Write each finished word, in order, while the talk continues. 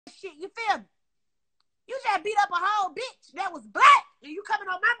shit. You feel me? You just beat up a whole bitch that was black. And you coming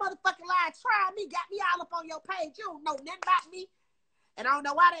on my motherfucking line trying me, got me all up on your page. You don't know nothing about me. And I don't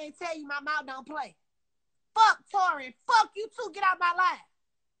know why they ain't tell you my mouth don't play. Fuck Tori. Fuck you too. Get out my line.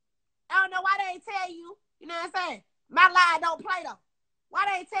 I don't know why they ain't tell you. You know what I'm saying? My line don't play though. Why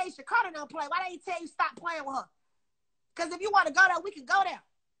they ain't tell you Shekinah don't play? Why they ain't tell you stop playing with her? Because if you want to go there, we can go there.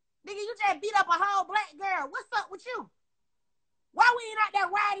 Nigga, you just beat up a whole black girl. What's up with you? Why we ain't out there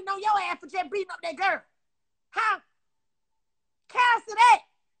riding on your ass for just beating up that girl? Huh? Cancel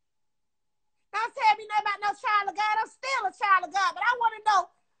that. Don't tell me nothing about no child of God. I'm still a child of God. But I want to know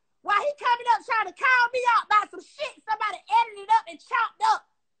why he coming up trying to call me out about some shit somebody edited up and chopped up.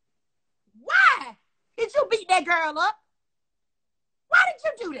 Why did you beat that girl up? Why did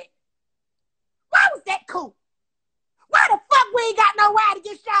you do that? Why was that cool? Why the fuck we ain't got no right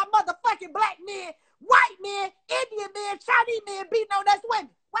against y'all motherfucking black men, white men, Indian men, Chinese men beating on us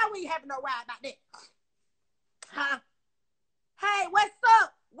women? Why we ain't having no right about that? Huh? Hey, what's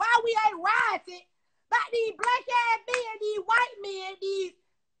up? Why we ain't rioting about these black ass men, these white men, these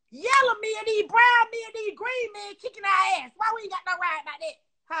yellow men, these brown men, these green men kicking our ass? Why we ain't got no right about that?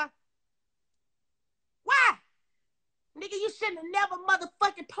 Huh? Why? Nigga, you shouldn't have never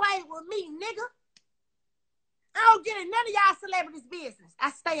motherfucking played with me, nigga. I don't get in none of y'all celebrities' business.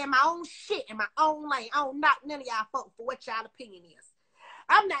 I stay in my own shit, in my own lane. I don't knock none of y'all folks for what y'all opinion is.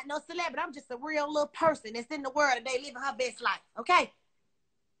 I'm not no celebrity. I'm just a real little person that's in the world and they living her best life, okay?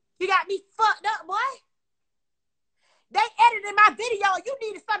 You got me fucked up, boy. They edited my video. You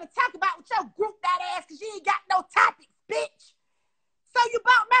needed something to talk about with your group that ass because you ain't got no topics, bitch. So you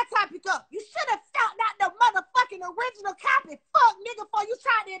brought my topic up. You should have found out the motherfucking original copy. Fuck, nigga, before you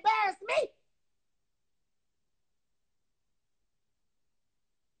trying to embarrass me.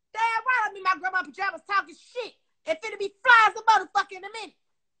 Damn right, I'm in my grandma pajamas talking shit. If it'll be flies a motherfucker in a minute.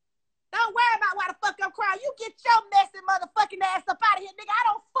 Don't worry about why the fuck I'm crying. You get your messy motherfucking ass up out of here, nigga. I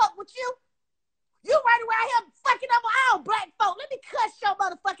don't fuck with you. You running around here fucking up with all black folk. Let me cuss your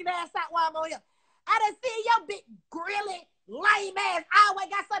motherfucking ass out while I'm on here. I done seen your big grilly, lame ass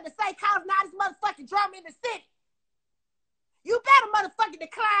always got something to say causing all this motherfucking drama in the city. You better motherfucking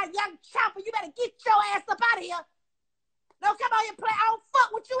decline, young chopper. You better get your ass up out of here. Don't come out here and play. I don't fuck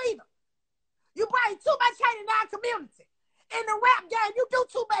with you either. You bring too much hate in our community. In the rap game, you do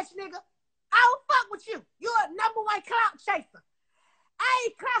too much, nigga. I don't fuck with you. You're a #1 clout chaser. I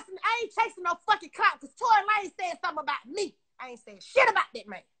ain't chasing no fucking clout because Tory Lane said something about me. I ain't saying shit about that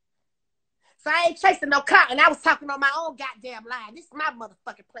man. So I ain't chasing no clout, and I was talking on my own goddamn line. This is my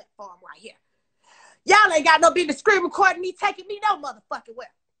motherfucking platform right here. Y'all ain't got no business screen recording me, taking me no motherfucking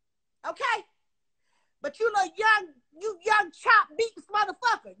well. Okay? But you young chop beats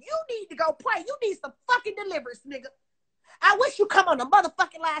motherfucker. You need to go play. You need some fucking deliverance, nigga. I wish you come on the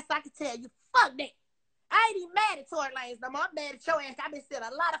motherfucking line so I can tell you, fuck that. I ain't even mad at Tory Lanez no more. I'm mad at your ass. I've been seeing a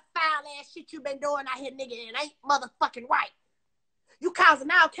lot of foul ass shit you been doing out here, nigga, and it ain't motherfucking right. You causing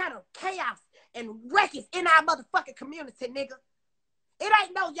all kind of chaos and wreckage in our motherfucking community, nigga. It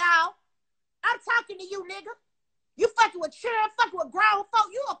ain't no y'all. I'm talking to you, nigga. You fucking with children, fucking with grown folk.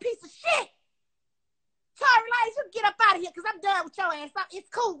 You a piece of shit. Tory Lanez, you get up out of here because I'm done with your ass. It's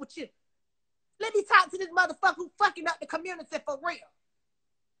cool with you. Let me talk to this motherfucker who fucking up the community for real.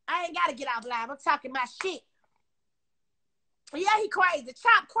 I ain't got to get out live. I'm talking my shit. Yeah, he crazy.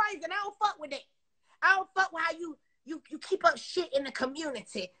 Chop crazy, and I don't fuck with it. I don't fuck with how you keep up shit in the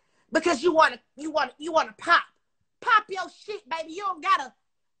community because you wanna pop. Pop your shit, baby. You don't gotta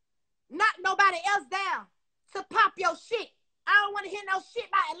knock nobody else down to pop your shit. I don't want to hear no shit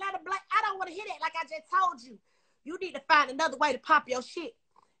about Atlanta Black. I don't want to hear that like I just told you. You need to find another way to pop your shit.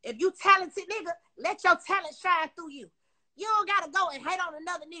 If you talented, nigga, let your talent shine through you. You don't got to go and hate on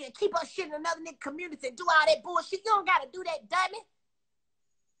another nigga and keep up shit in another nigga community and do all that bullshit. You don't got to do that, dummy.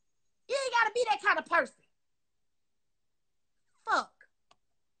 You ain't got to be that kind of person. Fuck.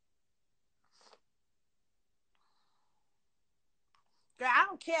 Girl, I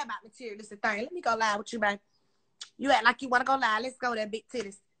don't care about materialistic thing. Let me go live with you, baby. You act like you want to go live. Let's go there, big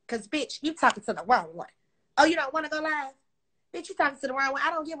titties. Because, bitch, you talking to the wrong one. Oh, you don't want to go live? Bitch, you talking to the wrong one. I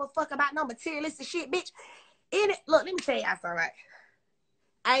don't give a fuck about no materialistic shit, bitch. Look, let me tell y'all something, right?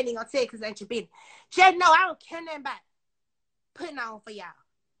 I ain't even gonna tell you because it ain't your business. Just know I don't care nothing about putting on for y'all.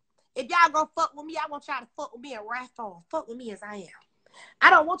 If y'all gonna fuck with me, I want y'all to fuck with me in right form. Fuck with me as I am. I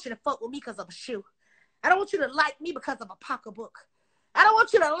don't want you to fuck with me because of a shoe. I don't want you to like me because of a pocketbook. I don't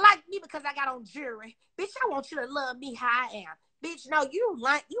want you to like me because I got on jewelry. Bitch, I want you to love me how I am. Bitch, no,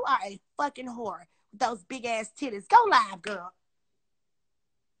 you are a fucking whore with those big ass titties. Go live, girl.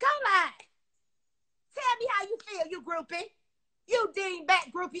 Go live. Tell me how you feel, you groupie. You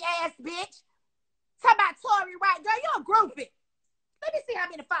dingbat groupie ass bitch. Talk about Tory White. Girl, you a groupie. Let me see how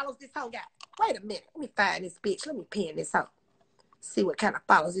many followers this hoe got. Wait a minute. Let me find this bitch. Let me pin this hoe. See what kind of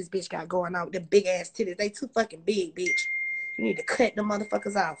followers this bitch got going on with them big ass titties. They too fucking big, bitch. You need to cut them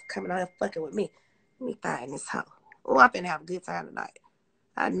motherfuckers off coming out here fucking with me. Let me find this hoe. Oh, I'm finna have a good time tonight.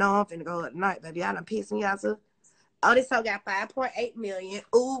 I know I'm finna go tonight, baby. Y'all done pissed me off too. Oh, this hoe got 5.8 million.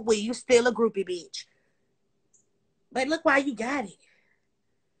 Ooh, well, you still a groupie, bitch. But look why you got it.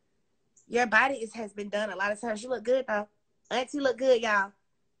 Your body has been done a lot of times. You look good, though. Auntie look good, y'all.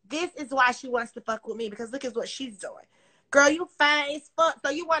 This is why she wants to fuck with me, because look at what she's doing. Girl, you fine as fuck.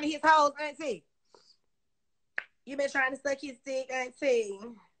 So you one of his hoes, Auntie. You been trying to suck his dick, Auntie.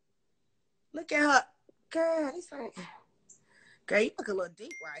 Look at her. Girl, this ain't... Girl, you look a little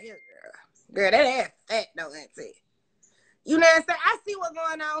deep right here, girl. Girl, that ass fat, though, Auntie. You know what I'm saying? I see what's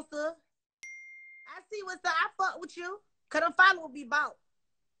going on, sir. I see what's up. I fuck with you. Because them followers will be bought.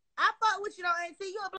 I fuck with you, though, Auntie. You a